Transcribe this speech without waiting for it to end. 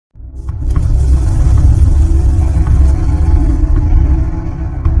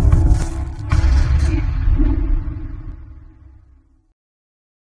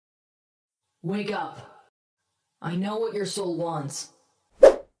Wake up. I know what your soul wants.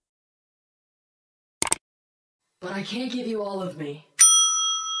 But I can't give you all of me.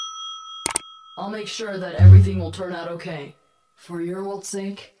 I'll make sure that everything will turn out okay. For your world's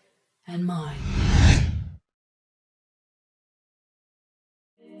sake and mine.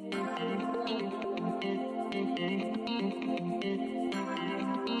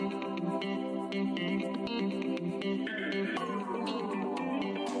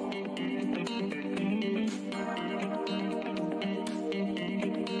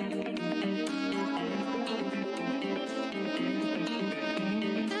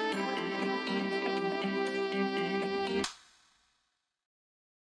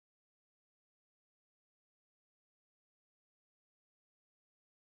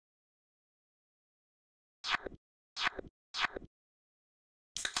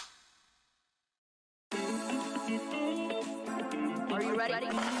 Are you ready?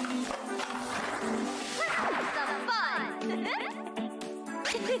 Some fun!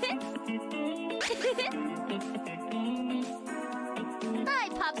 I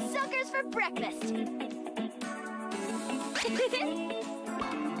pop suckers for breakfast.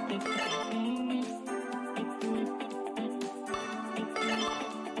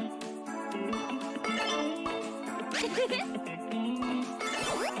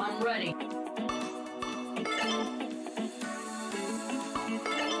 I'm ready.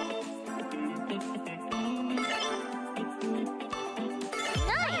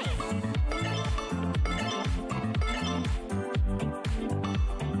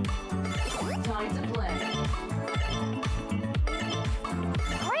 Time to play.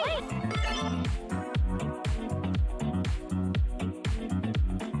 Great!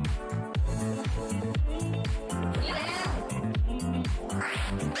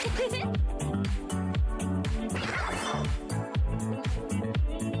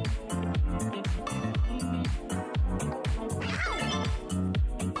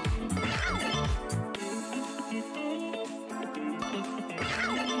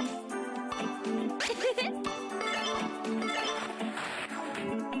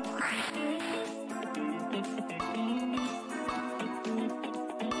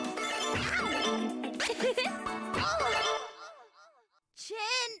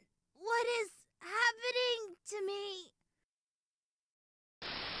 Chin, what is happening to me?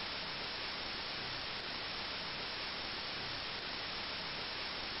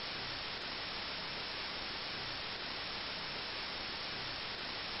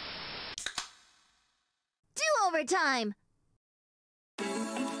 Do overtime!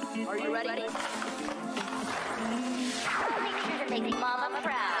 Are you ready? Make sure to make Mama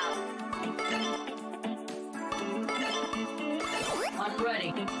proud. I'm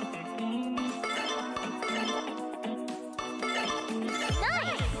ready.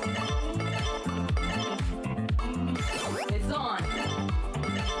 Nice! It's on.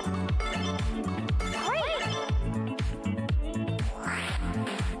 Great!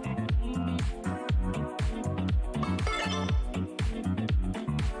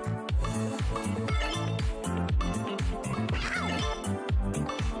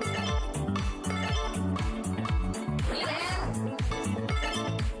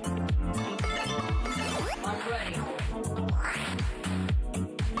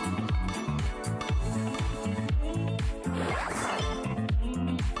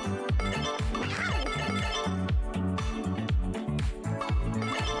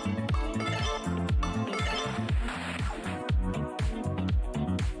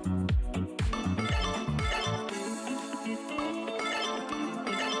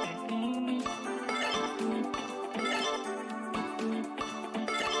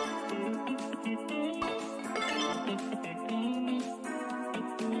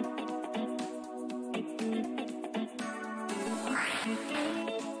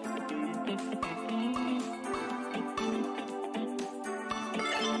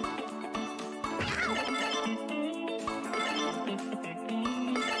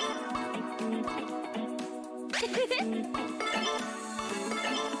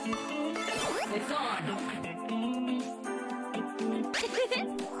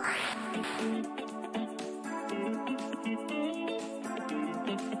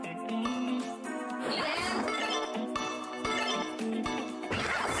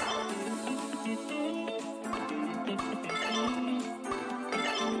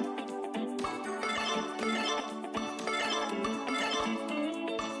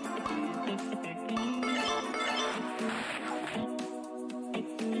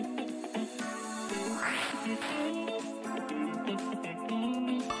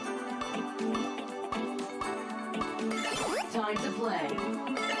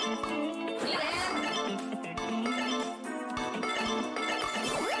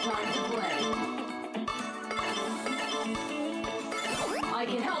 I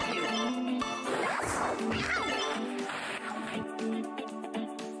can help you.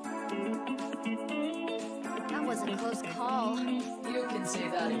 That was a close call. You can say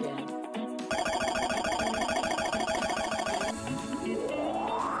that again.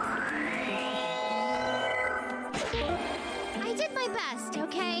 I did my best,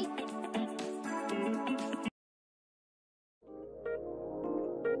 okay?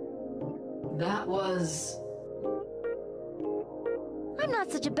 That was... I'm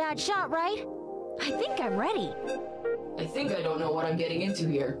not such a bad shot, right? I think I'm ready. I think I don't know what I'm getting into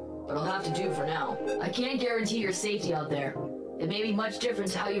here, but I'll have to do for now. I can't guarantee your safety out there. It may be much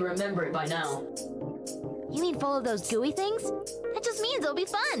different to how you remember it by now. You mean full of those gooey things? That just means it'll be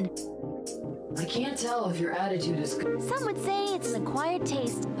fun. I can't tell if your attitude is good. Some would say it's an acquired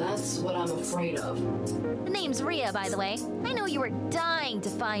taste. That's what I'm afraid of. The name's Rhea, by the way. I know you were dying to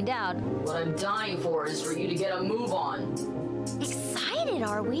find out. What I'm dying for is for you to get a move on. Excited,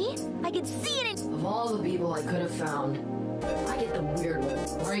 are we? I can see it in... Of all the people I could have found, I get the weird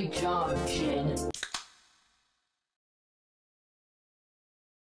one. Great job, Jin.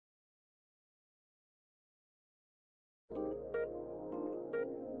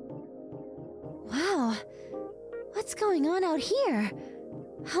 Wow. What's going on out here?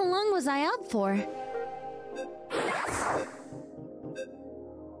 How long was I out for?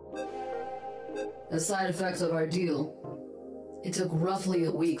 The side effects of our deal. It took roughly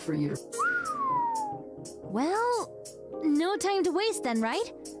a week for you to... Well, no time to waste then,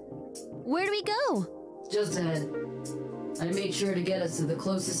 right? Where do we go? Just ahead. I made sure to get us to the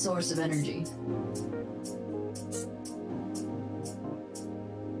closest source of energy.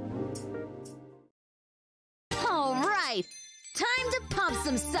 All right! Time to pump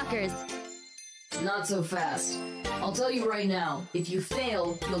some suckers! Not so fast. I'll tell you right now, if you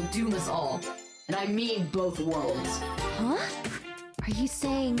fail, you'll doom us all. And I mean both worlds. Huh? Are you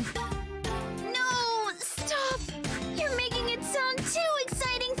saying... No! Stop! You're making it sound too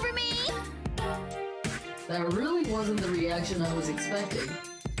exciting for me! That really wasn't the reaction I was expecting.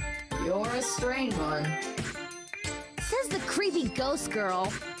 You're a strange one. Says the creepy ghost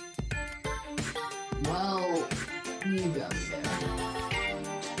girl. Well, you got me there.